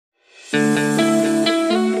What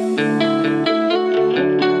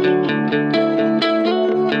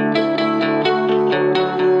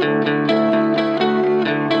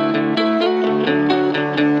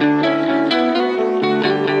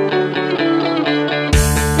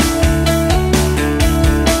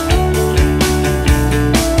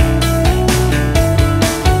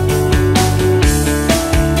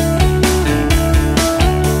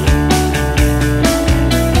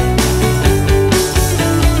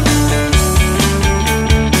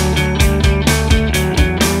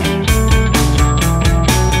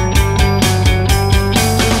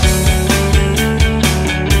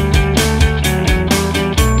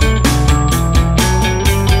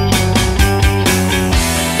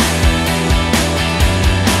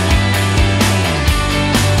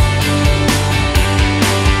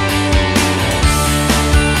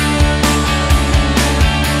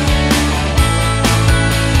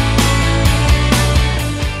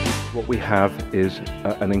we have is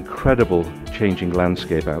an incredible changing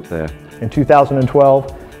landscape out there. In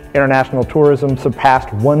 2012, international tourism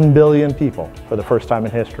surpassed 1 billion people for the first time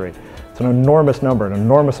in history. It's an enormous number, an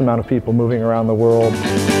enormous amount of people moving around the world.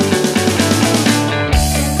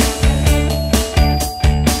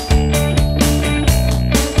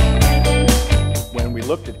 When we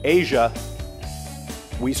looked at Asia,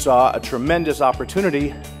 we saw a tremendous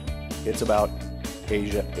opportunity. It's about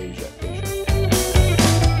Asia, Asia, Asia.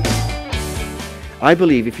 I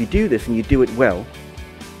believe if you do this and you do it well,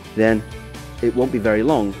 then it won't be very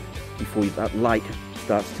long before that light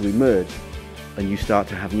starts to emerge and you start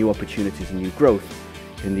to have new opportunities and new growth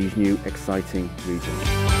in these new exciting regions.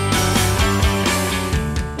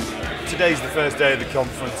 Today's the first day of the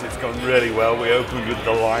conference. It's gone really well. We opened with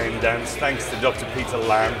the Lion Dance, thanks to Dr. Peter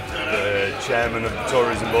Lam, the chairman of the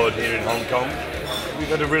tourism board here in Hong Kong. We've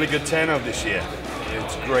had a really good turnout this year.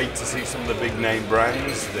 It's great to see some of the big name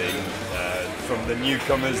brands, from the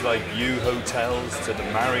newcomers like U Hotels to the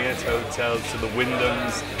Marriott Hotels to the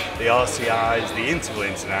Wyndhams, the RCIs, the Interval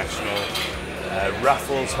International,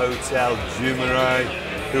 Raffles Hotel, Jumeirah,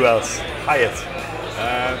 who else? Hyatt.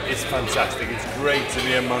 It's fantastic. It's great to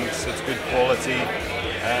be amongst such good quality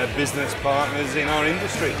business partners in our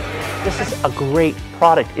industry. This is a great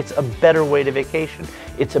product. It's a better way to vacation.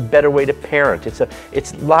 It's a better way to parent.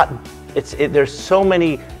 There's so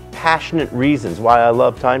many passionate reasons why I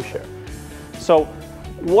love timeshare. So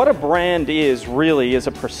what a brand is really is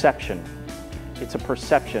a perception. It's a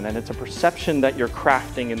perception, and it's a perception that you're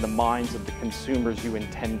crafting in the minds of the consumers you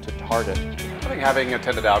intend to target. I think having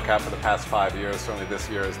attended AOCAP for the past 5 years, certainly this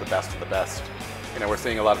year is the best of the best. You know, we're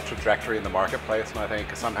seeing a lot of trajectory in the marketplace, and I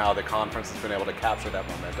think somehow the conference has been able to capture that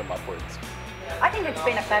momentum upwards. I think it's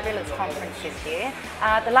been a fabulous conference this year.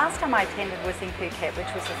 The last time I attended was in Phuket, which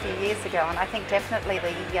was a few years ago, and I think definitely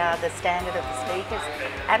the standard of the speakers,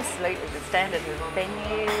 absolutely the standard of the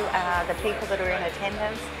venue, the people that are in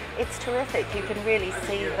attendance, it's terrific. You can really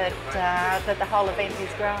see that, that the whole event is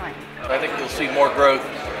growing. I think you'll see more growth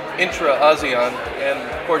intra-ASEAN, and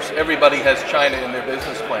of course everybody has China in their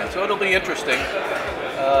business plan, so it'll be interesting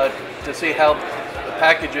to see how the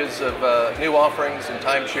packages of new offerings and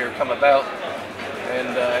timeshare come about.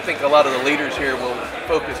 And I think a lot of the leaders here will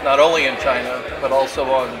focus not only in China, but also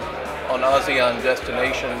on ASEAN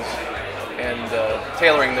destinations and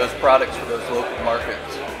tailoring those products for those local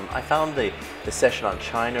markets. I found the session on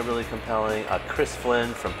China really compelling. Chris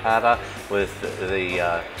Flynn from PATA with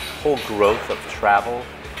the whole growth of travel.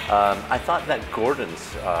 I thought that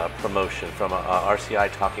Gordon's promotion from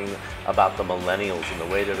RCI talking about the millennials and the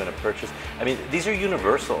way they're going to purchase. I mean, these are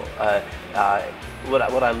universal.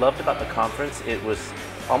 What I loved about the conference, it was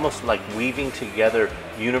almost like weaving together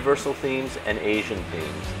universal themes and Asian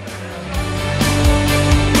themes.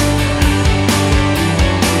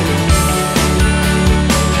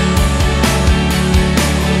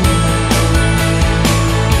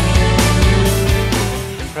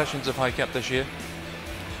 Impressions of AOCAP this year?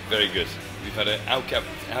 Very good. We've had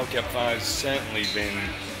AOCAP 5 certainly been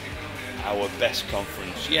our best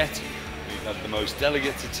conference yet. We've had the most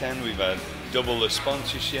delegates attend, we've had double the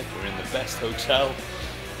sponsorship, we're in the best hotel.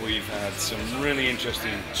 We've had some really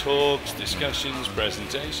interesting talks, discussions,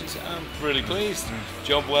 presentations. I'm really pleased.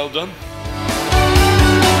 Job well done.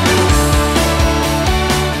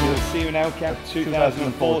 We'll see you in AOCAP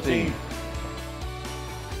 2014.